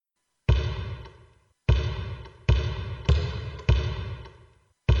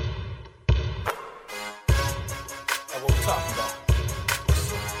talking about?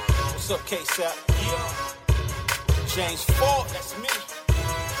 What's up, K-Sap? Yeah. James Ford, that's me.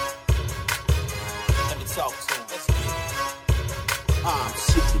 Let me talk to him. Let's get it. I'm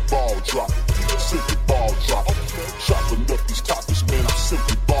simply ball dropping, simply ball dropping. Chopping up these topics, man, I'm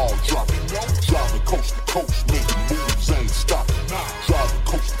simply ball dropping. Driving coast to coast, making moves, ain't stopping. Driving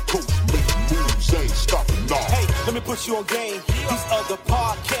coast to coast, making moves, ain't stopping. Nah. Hey, let me put you on game. These other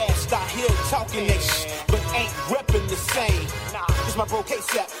podcasts out here talking that shit, but ain't repping the same. It's my bro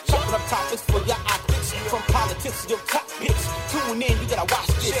K-Sap, chopping up topics for your optics. From politics to your top picks. Tune in, you gotta watch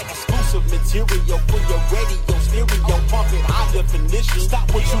this. Exclusive material for your radio, stereo, pumping high definition.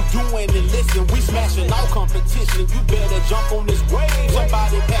 Stop what you doing and listen. We smashing all competition. You better jump on this wave.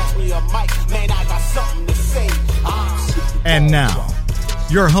 Somebody pass me a mic, man, I got something to say. And now,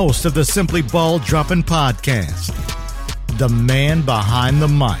 your host of the Simply Ball Dropping Podcast, the man behind the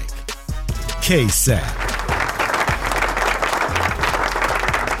mic, K-Sap.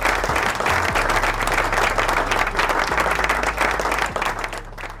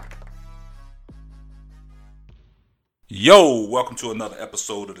 Yo, welcome to another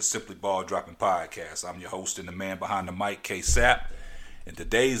episode of the Simply Ball Dropping Podcast. I'm your host and the man behind the mic, K-Sap. And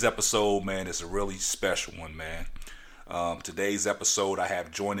today's episode, man, is a really special one, man. Today's episode, I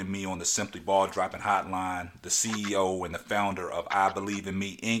have joining me on the Simply Ball Dropping Hotline, the CEO and the founder of I Believe in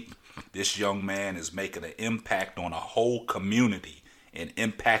Me, Inc. This young man is making an impact on a whole community and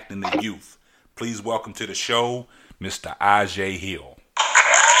impacting the youth. Please welcome to the show, Mr. Ajay Hill.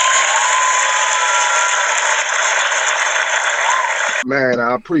 Man,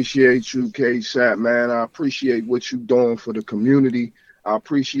 I appreciate you, K-Sap, man. I appreciate what you're doing for the community. I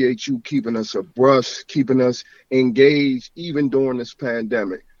appreciate you keeping us abreast, keeping us engaged, even during this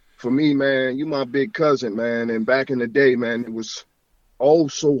pandemic. For me, man, you my big cousin, man. And back in the day, man, it was oh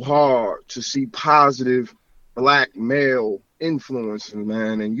so hard to see positive black male influences,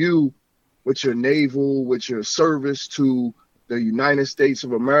 man. And you, with your naval, with your service to the United States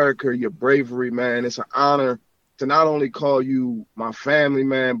of America, your bravery, man, it's an honor to not only call you my family,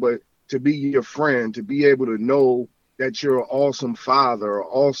 man, but to be your friend, to be able to know that you're an awesome father, an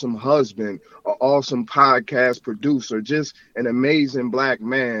awesome husband, an awesome podcast producer, just an amazing black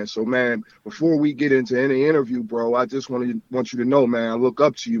man. So, man, before we get into any interview, bro, I just want you to know, man, I look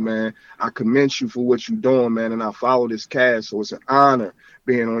up to you, man. I commend you for what you're doing, man, and I follow this cast. So it's an honor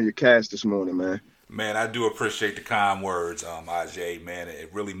being on your cast this morning, man. Man, I do appreciate the kind words, Ajay, man.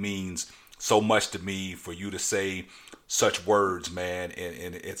 It really means so much to me for you to say such words, man,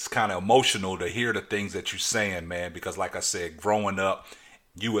 and it's kind of emotional to hear the things that you're saying, man, because like I said, growing up,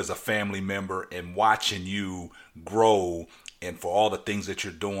 you as a family member and watching you grow and for all the things that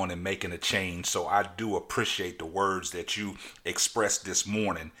you're doing and making a change. So I do appreciate the words that you expressed this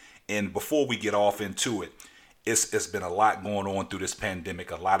morning. And before we get off into it, it's been a lot going on through this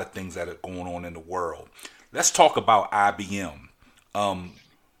pandemic, a lot of things that are going on in the world. Let's talk about IBM.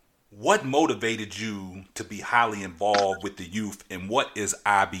 What motivated you to be highly involved with the youth, and what is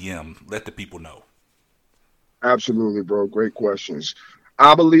IBM? Let the people know. Absolutely, bro. Great questions.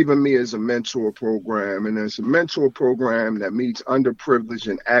 I Believe in Me is a mentor program, and it's a mentor program that meets underprivileged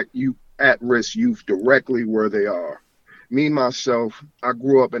and at-risk youth directly where they are. Me, myself, I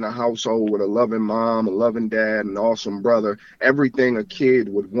grew up in a household with a loving mom, a loving dad, an awesome brother, everything a kid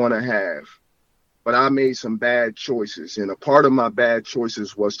would want to have. But I made some bad choices, and a part of my bad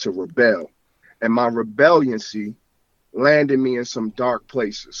choices was to rebel. And my rebellioncy landed me in some dark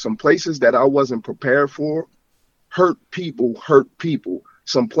places, some places that I wasn't prepared for. Hurt people.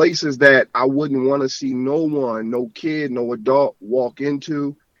 Some places that I wouldn't want to see no one, no kid, no adult walk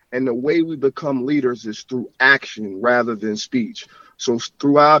into. And the way we become leaders is through action rather than speech. So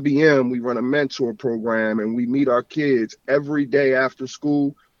through IBM, we run a mentor program, and we meet our kids every day after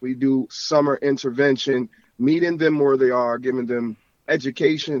school. We do summer intervention, meeting them where they are, giving them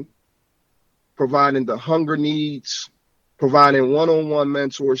education, providing the hunger needs, providing one-on-one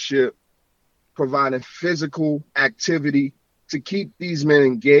mentorship, providing physical activity to keep these men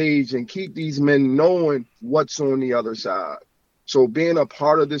engaged and keep these men knowing what's on the other side. So being a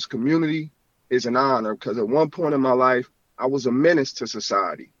part of this community is an honor, because at one point in my life, I was a menace to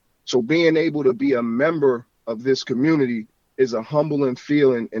society. So being able to be a member of this community is a humbling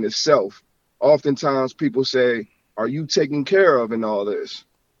feeling in itself. Oftentimes people say, are you taken care of in all this?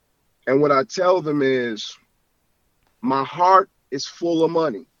 And what I tell them is, my heart is full of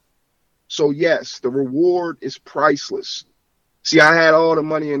money. So yes, the reward is priceless. See, I had all the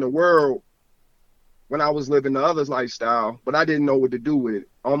money in the world when I was living the other lifestyle, but I didn't know what to do with it.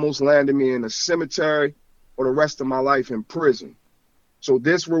 Almost landed me in a cemetery or the rest of my life in prison. So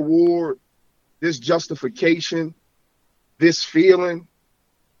this reward, this justification, this feeling,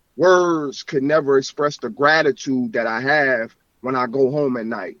 words could never express the gratitude that I have when I go home at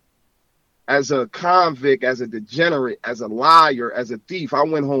night. As a convict, as a degenerate, as a liar, as a thief, I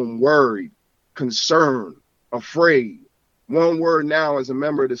went home worried, concerned, afraid. One word now, as a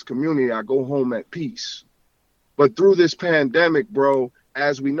member of this community, I go home at peace. But through this pandemic, bro,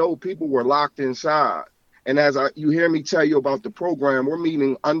 as we know, people were locked inside. And as you hear me tell you about the program, we're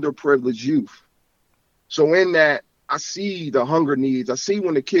meeting underprivileged youth. So in that, I see the hunger needs. I see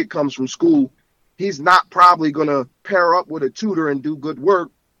when the kid comes from school, he's not probably going to pair up with a tutor and do good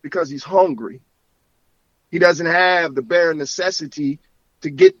work because he's hungry. He doesn't have the bare necessity to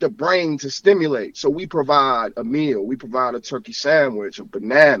get the brain to stimulate. So we provide a meal. We provide a turkey sandwich, a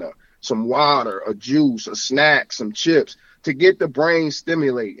banana, some water, a juice, a snack, some chips to get the brain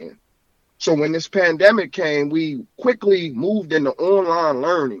stimulating. So when this pandemic came, we quickly moved into online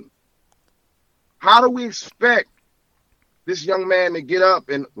learning. How do we expect this young man to get up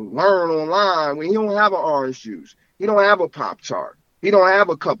and learn online when he don't have an orange juice? He don't have a Pop-Tart. He don't have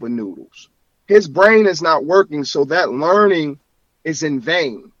a cup of noodles. His brain is not working, so that learning is in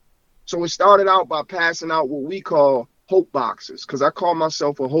vain. So it started out by passing out what we call hope boxes, because I call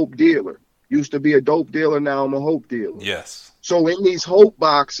myself a hope dealer. Used to be a dope dealer, now I'm a hope dealer. Yes. So in these hope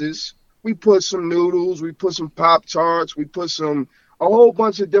boxes, we put some noodles, we put some Pop-Tarts, we put a whole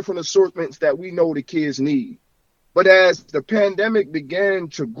bunch of different assortments that we know the kids need. But as the pandemic began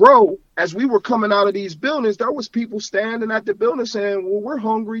to grow, as we were coming out of these buildings, there was people standing at the building saying, well, we're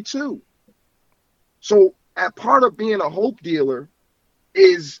hungry too. So a part of being a hope dealer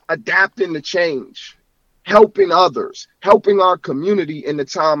is adapting to change, helping others, helping our community in the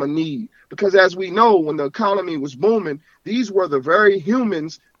time of need. Because as we know, when the economy was booming, these were the very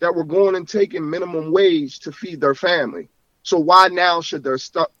humans that were going and taking minimum wage to feed their family. So why now should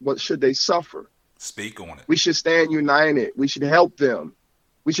they suffer? Speak on it. We should stand united. We should help them.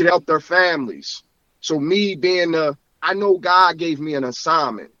 We should help their families. So me being I know God gave me an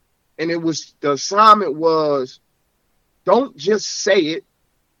assignment. And the assignment was, don't just say it,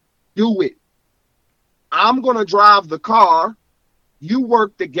 do it. I'm going to drive the car. You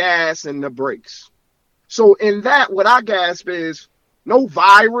work the gas and the brakes. So in that, what I gasp is no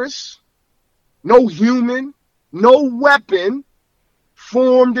virus, no human, no weapon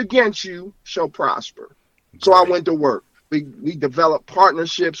formed against you shall prosper. So I went to work. We developed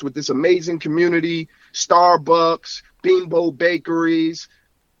partnerships with this amazing community, Starbucks, Bimbo Bakeries,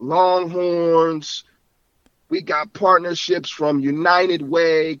 Longhorns. We got partnerships from United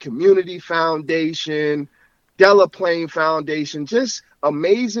Way, Community Foundation, Delaplane Foundation, just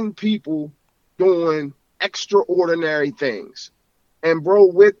amazing people doing extraordinary things. And bro,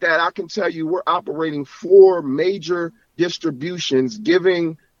 with that, I can tell you we're operating 4 major distributions,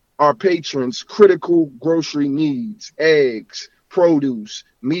 giving our patrons critical grocery needs: eggs, produce,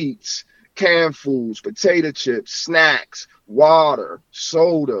 meats, canned foods, potato chips, snacks, water,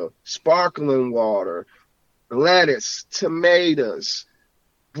 soda, sparkling water, lettuce, tomatoes,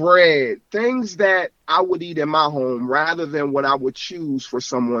 bread, things that I would eat in my home rather than what I would choose for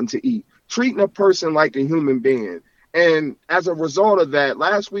someone to eat. Treating a person like a human being. And as a result of that,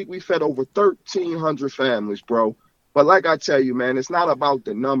 last week we fed over 1,300 families, bro. But like I tell you, man, it's not about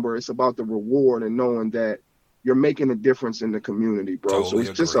the number. It's about the reward and knowing that you're making a difference in the community, bro. Totally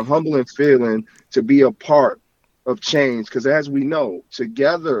so it's just a humbling feeling to be a part of change. Because as we know,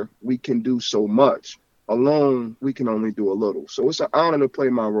 together we can do so much. Alone, we can only do a little. So it's an honor to play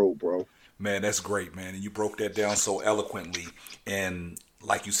my role, bro. Man, that's great, man. And you broke that down so eloquently. And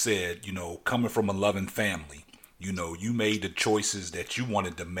like you said, coming from a loving family, you made the choices that you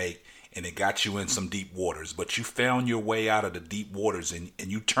wanted to make, and it got you in some deep waters. But you found your way out of the deep waters, and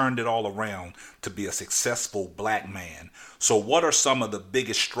you turned it all around to be a successful black man. So what are some of the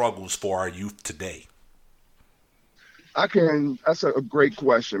biggest struggles for our youth today? That's a great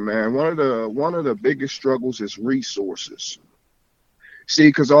question, man. One of the biggest struggles is resources. See,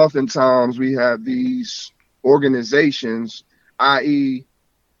 because oftentimes we have these organizations, i.e.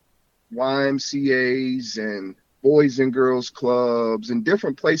 YMCAs and Boys and Girls Clubs and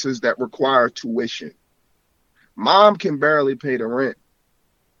different places that require tuition. Mom can barely pay the rent.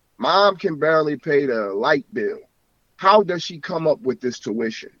 Mom can barely pay the light bill. How does she come up with this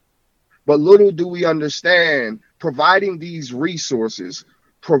tuition? But little do we understand, providing these resources,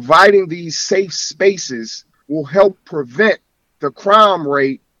 providing these safe spaces will help prevent the crime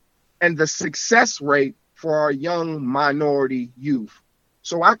rate and the success rate for our young minority youth.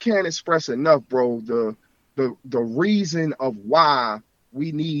 So I can't express enough, bro, the reason of why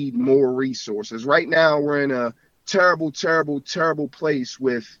we need more resources. Right now, we're in a terrible, terrible, terrible place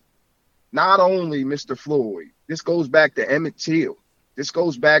with not only Mr. Floyd, this goes back to Emmett Till. This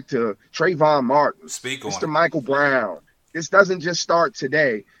goes back to Trayvon Martin, Speak on Mr. it. Michael Brown. This doesn't just start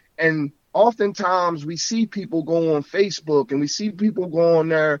today. And oftentimes we see people go on Facebook and we see people go on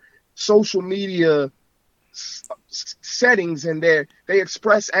their social media settings and they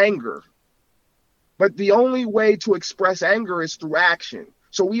express anger. But the only way to express anger is through action.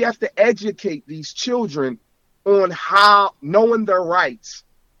 So we have to educate these children on how knowing their rights.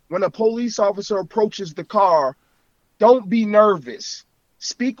 When a police officer approaches the car, don't be nervous.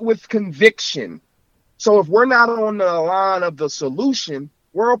 Speak with conviction. So if we're not on the line of the solution,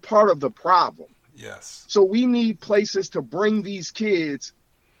 we're a part of the problem. Yes. So we need places to bring these kids,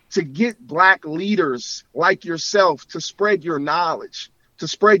 to get Black leaders like yourself to spread your knowledge, to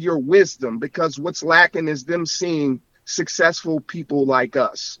spread your wisdom, because what's lacking is them seeing successful people like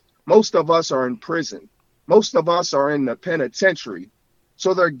us. Most of us are in prison. Most of us are in the penitentiary.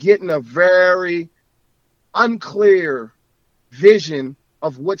 So they're getting a very unclear vision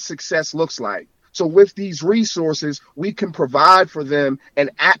of what success looks like. So with these resources, we can provide for them an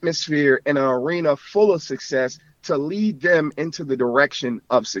atmosphere and an arena full of success to lead them into the direction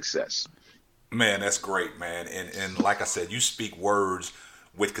of success. Man, that's great, man. And like I said, you speak words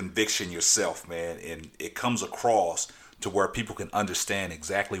with conviction yourself, man, and it comes across to where people can understand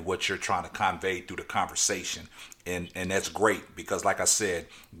exactly what you're trying to convey through the conversation. And that's great because, like I said,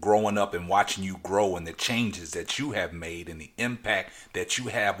 growing up and watching you grow and the changes that you have made and the impact that you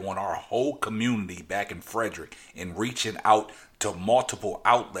have on our whole community back in Frederick and reaching out to multiple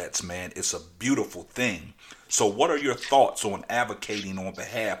outlets, man, it's a beautiful thing. So what are your thoughts on advocating on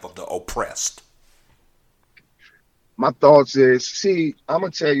behalf of the oppressed? My thoughts is, see, I'm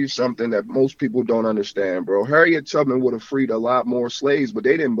going to tell you something that most people don't understand, bro. Harriet Tubman would have freed a lot more slaves, but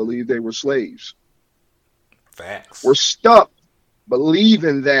they didn't believe they were slaves. Facts. We're stuck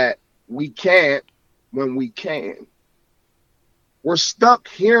believing that we can't when we can. We're stuck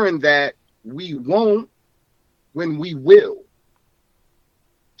hearing that we won't when we will.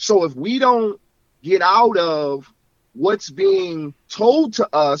 So if we don't get out of what's being told to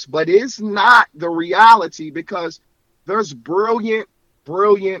us, but it's not the reality, because there's brilliant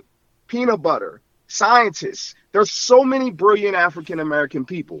peanut butter scientists. There's so many brilliant African-American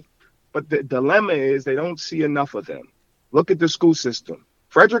people, but the dilemma is they don't see enough of them. Look at the school system.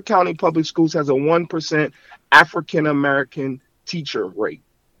 Frederick County Public Schools has a 1% African-American teacher rate.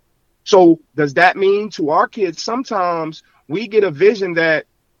 So does that mean to our kids, sometimes we get a vision that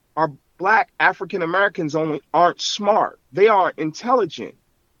our Black African-Americans only aren't smart. They are intelligent.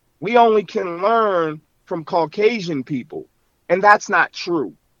 We only can learn from Caucasian people. And that's not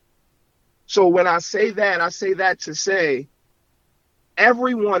true. So when I say that to say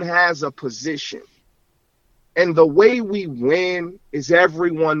everyone has a position. And the way we win is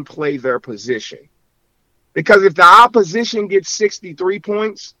everyone play their position. Because if the opposition gets 63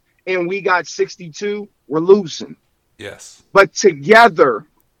 points and we got 62, we're losing. Yes. But together,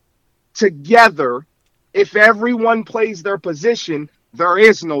 if everyone plays their position, there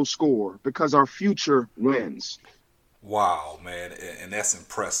is no score because our future wins. Wow, man, and that's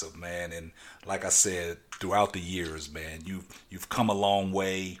impressive, man. And like I said, throughout the years, man, you've come a long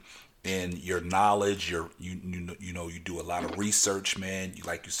way in your knowledge. You do a lot of research, man.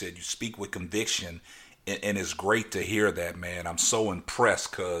 Like you said, you speak with conviction, and it's great to hear that, man. I'm so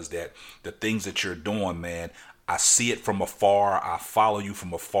impressed because that the things that you're doing, man. I see it from afar. I follow you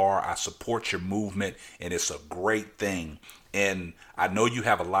from afar. I support your movement, and it's a great thing. And I know you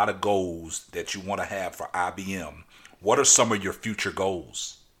have a lot of goals that you want to have for IBM. What are some of your future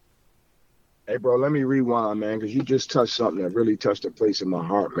goals? Hey, bro, let me rewind, man, because you just touched something that really touched a place in my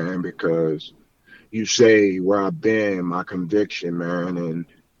heart, man, because you say where I've been, my conviction, man, and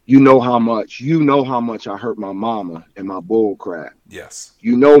you know how much I hurt my mama and my bull crap. Yes.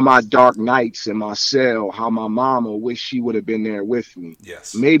 You know my dark nights in my cell, how my mama wished she would have been there with me.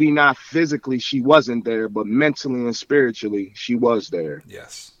 Yes. Maybe not physically, she wasn't there, but mentally and spiritually, she was there.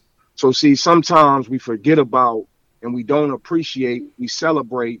 Yes. So see, sometimes we forget about and we don't appreciate, we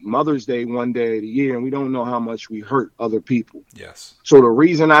celebrate Mother's Day one day of the year, and we don't know how much we hurt other people. Yes. So the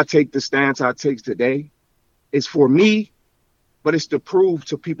reason I take the stance I take today is for me, but it's to prove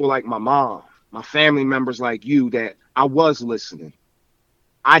to people like my mom, my family members like you, that I was listening.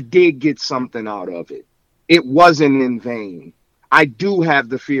 I did get something out of it. It wasn't in vain. I do have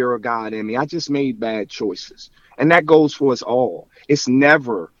the fear of God in me. I just made bad choices. And that goes for us all. It's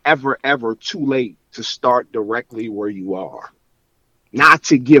never, ever, ever too late to start directly where you are. Not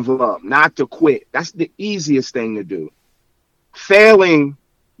to give up, not to quit. That's the easiest thing to do. Failing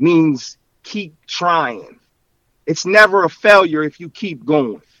means keep trying. It's never a failure if you keep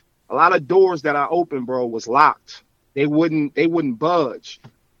going. A lot of doors that I opened, bro, was locked. They wouldn't budge.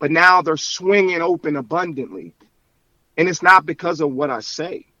 But now they're swinging open abundantly. And it's not because of what I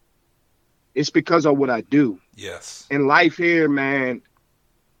say. It's because of what I do. Yes. In life here, man,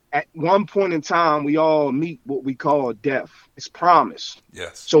 at one point in time, we all meet what we call death. It's promise.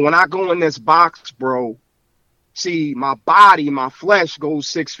 Yes. So when I go in this box, bro, see, my body, my flesh goes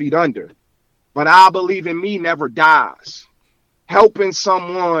 6 feet under. But I believe in me never dies. Helping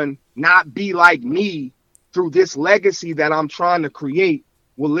someone not be like me through this legacy that I'm trying to create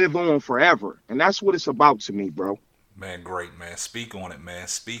will live on forever. And that's what it's about to me, bro. Man, great, man. Speak on it, man.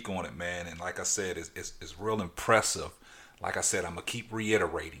 Speak on it, man. And like I said, it's real impressive. Like I said, I'm going to keep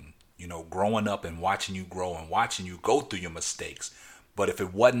reiterating, you know, growing up and watching you grow and watching you go through your mistakes. But if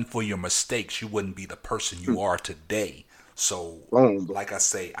it wasn't for your mistakes, you wouldn't be the person you are today. So, like I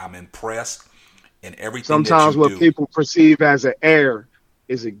say, I'm impressed in everything Sometimes that you what do. people perceive as an error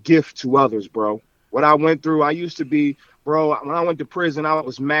is a gift to others, bro. What I went through, I used to be, bro, when I went to prison, I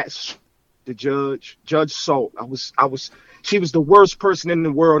was matched the Judge Salt. She was the worst person in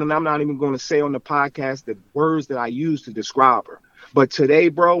the world, and I'm not even going to say on the podcast the words that I used to describe her. But today,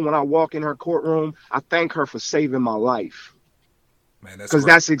 bro, when I walk in her courtroom, I thank her for saving my life. Man, because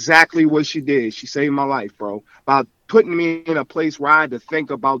that's exactly what she did. She saved my life, bro, by putting me in a place where I had to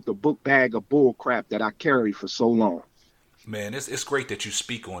think about the book bag of bull crap that I carried for so long. Man, it's great that you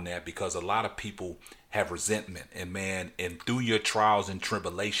speak on that, because a lot of people have resentment, and man, and through your trials and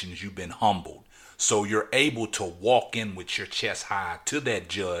tribulations, you've been humbled. So you're able to walk in with your chest high to that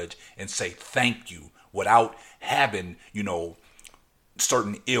judge and say thank you without having, you know,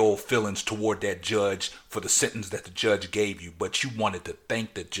 certain ill feelings toward that judge for the sentence that the judge gave you, but you wanted to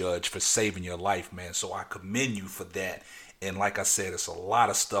thank the judge for saving your life, man. So I commend you for that. And like I said, it's a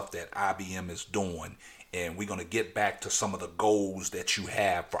lot of stuff that IBM is doing, and we're going to get back to some of the goals that you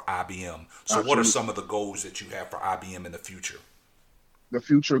have for IBM. So What are some of the goals that you have for IBM in the future? The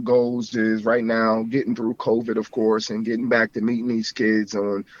future goals is right now getting through COVID, of course, and getting back to meeting these kids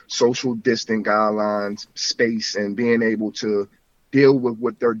on social distant guidelines, space, and being able to deal with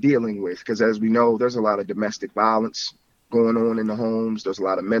what they're dealing with. Because as we know, there's a lot of domestic violence going on in the homes. There's a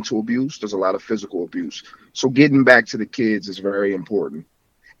lot of mental abuse. There's a lot of physical abuse. So getting back to the kids is very important.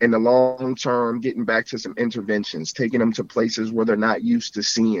 In the long term, getting back to some interventions, taking them to places where they're not used to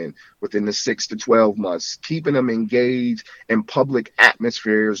seeing within the 6 to 12 months, keeping them engaged in public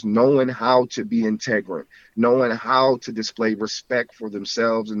atmospheres, knowing how to be integrant, knowing how to display respect for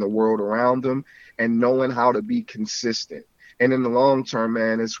themselves and the world around them, and knowing how to be consistent. And in the long term,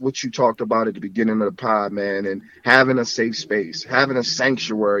 man, it's what you talked about at the beginning of the pod, man, and having a safe space, having a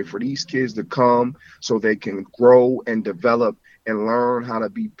sanctuary for these kids to come so they can grow and develop and learn how to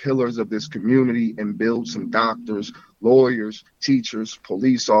be pillars of this community and build some doctors, lawyers, teachers,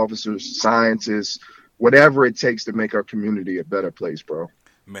 police officers, scientists, whatever it takes to make our community a better place, bro.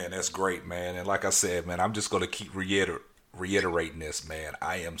 Man, that's great, man. And like I said, man, I'm just going to keep reiterating this, man.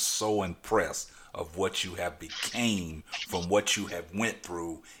 I am so impressed of what you have became from what you have went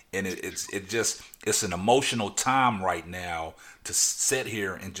through. And it's an emotional time right now to sit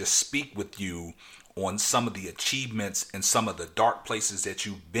here and just speak with you on some of the achievements and some of the dark places that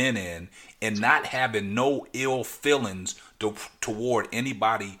you've been in, and not having no ill feelings toward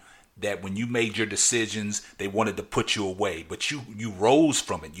anybody that when you made your decisions, they wanted to put you away, but you rose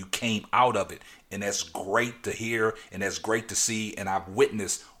from it. You came out of it. And that's great to hear. And that's great to see. And I've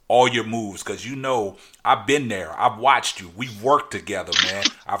witnessed all your moves, because you know I've been there. I've watched you. We've worked together, man.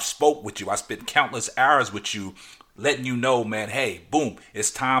 I've spoke with you. I spent countless hours with you, letting you know, man, hey, boom,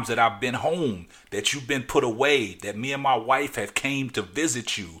 it's times that I've been home, that you've been put away, that me and my wife have came to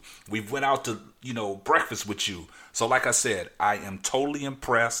visit you. We've went out to, breakfast with you. So like I said, I am totally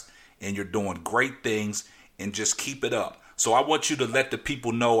impressed, and you're doing great things, and just keep it up. So I want you to let the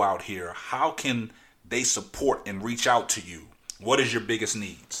people know out here, how can they support and reach out to you? What is your biggest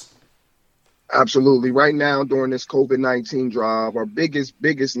needs? Absolutely. Right now, during this COVID-19 drive, our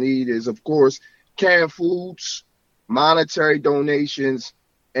biggest need is, of course, canned foods, monetary donations,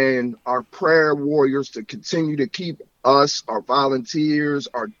 and our prayer warriors to continue to keep us, our volunteers,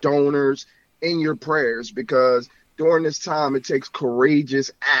 our donors in your prayers, because during this time, it takes courageous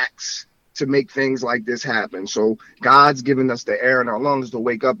acts to make things like this happen. So God's given us the air in our lungs to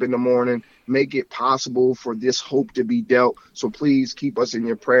wake up in the morning, make it possible for this hope to be dealt. So please keep us in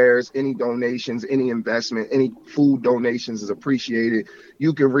your prayers. Any donations, any investment, any food donations is appreciated.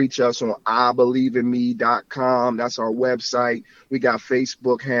 You can reach us on IBelieveInMe.com. That's our website. We got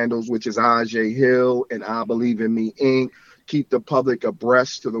Facebook handles, which is Ajay Hill and I Believe in Me Inc. Keep the public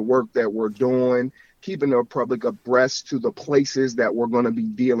abreast to the work that we're doing. keeping the public abreast to the places that we're going to be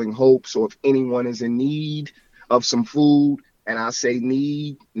dealing hope. So if anyone is in need of some food, and I say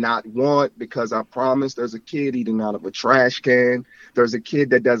need, not want, because I promise there's a kid eating out of a trash can. There's a kid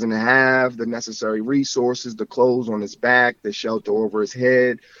that doesn't have the necessary resources, the clothes on his back, the shelter over his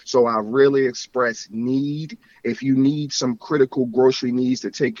head. So I really express need. If you need some critical grocery needs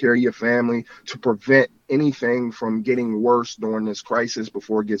to take care of your family, to prevent anything from getting worse during this crisis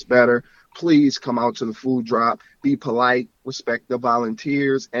before it gets better, please come out to the food drop. Be polite, respect the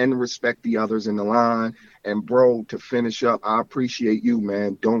volunteers, and respect the others in the line. And bro, to finish up, I appreciate you,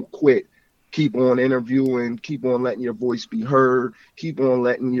 man. Don't quit. Keep on interviewing. Keep on letting your voice be heard. Keep on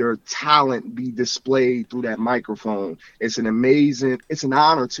letting your talent be displayed through that microphone. It's an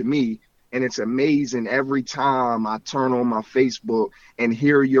honor to me. And it's amazing every time I turn on my Facebook and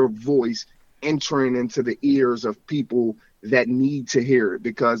hear your voice entering into the ears of people that need to hear it.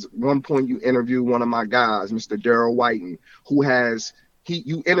 Because one point you interviewed one of my guys, Mr. Daryl Whiten,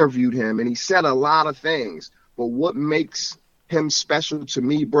 you interviewed him and he said a lot of things. But what makes him special to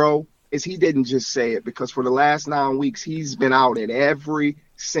me, bro, is he didn't just say it, because for the last 9 weeks, he's been out at every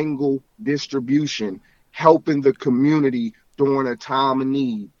single distribution helping the community during a time of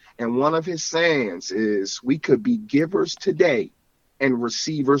need. And one of his sayings is, we could be givers today and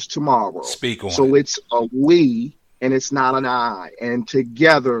receivers tomorrow. Speak on so it. It's a we and it's not an I. And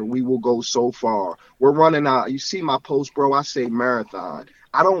together we will go so far. We're running out. You see my post, bro, I say marathon.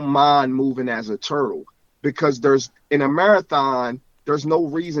 I don't mind moving as a turtle, because in a marathon, there's no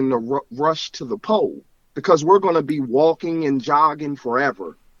reason to rush to the pole, because we're going to be walking and jogging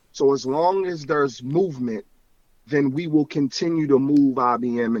forever. So as long as there's movement, then we will continue to move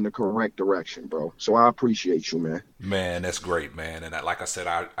IBM in the correct direction, bro. So I appreciate you, man. Man, that's great, man. And like I said,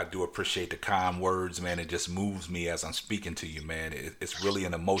 I do appreciate the kind words, man. It just moves me as I'm speaking to you, man. It's really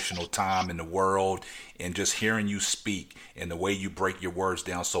an emotional time in the world. And just hearing you speak and the way you break your words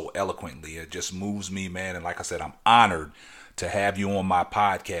down so eloquently, it just moves me, man. And like I said, I'm honored to have you on my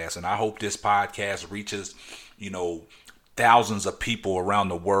podcast. And I hope this podcast reaches, thousands of people around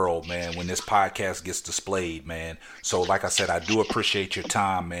the world, man, when this podcast gets displayed, man. So like I said, I do appreciate your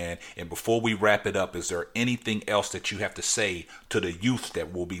time, man. And before we wrap it up, is there anything else that you have to say to the youth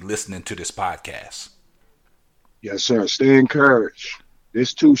that will be listening to this podcast? Yes, sir. Stay encouraged.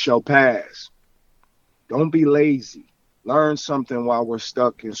 This too shall pass. Don't be lazy. Learn something while we're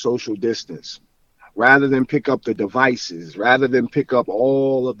stuck in social distance. Rather than pick up the devices, rather than pick up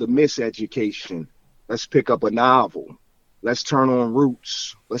all of the miseducation, let's pick up a novel. Let's turn on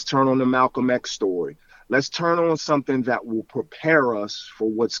Roots. Let's turn on the Malcolm X story. Let's turn on something that will prepare us for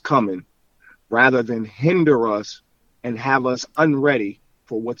what's coming, rather than hinder us and have us unready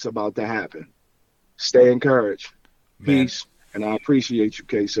for what's about to happen. Stay encouraged. Peace. And I appreciate you,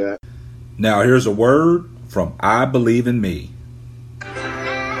 K-Sap. Now here's a word from I Believe in Me.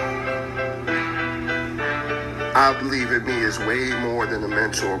 I Believe in Me is way more than a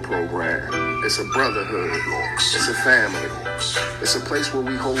mentor program. It's a brotherhood. It's a family. It's a place where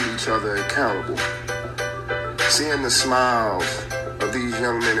we hold each other accountable. Seeing the smiles of these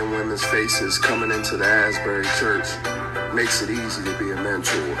young men and women's faces coming into the Asbury Church makes it easy to be a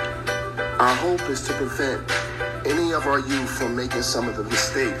mentor. Our hope is to prevent any of our youth from making some of the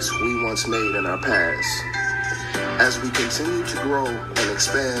mistakes we once made in our past. As we continue to grow and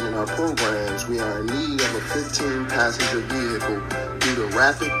expand in our programs, we are in need of a 15-passenger vehicle due to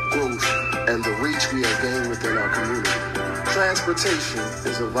rapid growth and the reach we have gained within our community. Transportation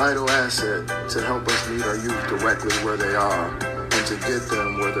is a vital asset to help us meet our youth directly where they are and to get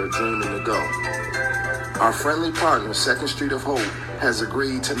them where they're dreaming to go. Our friendly partner, 2nd Street of Hope, has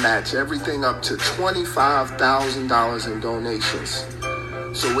agreed to match everything up to $25,000 in donations.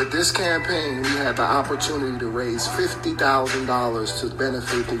 So with this campaign, we had the opportunity to raise $50,000 to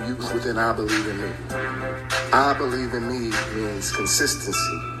benefit the youth within I Believe in Me. I Believe in Me means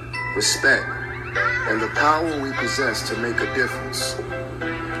consistency, respect, and the power we possess to make a difference.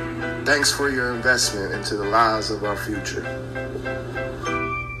 Thanks for your investment into the lives of our future.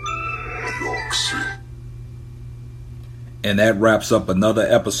 York City. And that wraps up another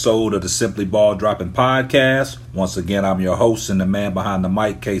episode of the Simply Ball Dropping Podcast. Once again, I'm your host and the man behind the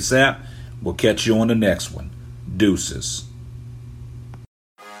mic, K-Sap. We'll catch you on the next one. Deuces.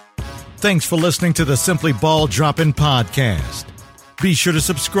 Thanks for listening to the Simply Ball Dropping Podcast. Be sure to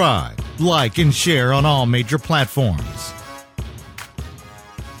subscribe, like, and share on all major platforms.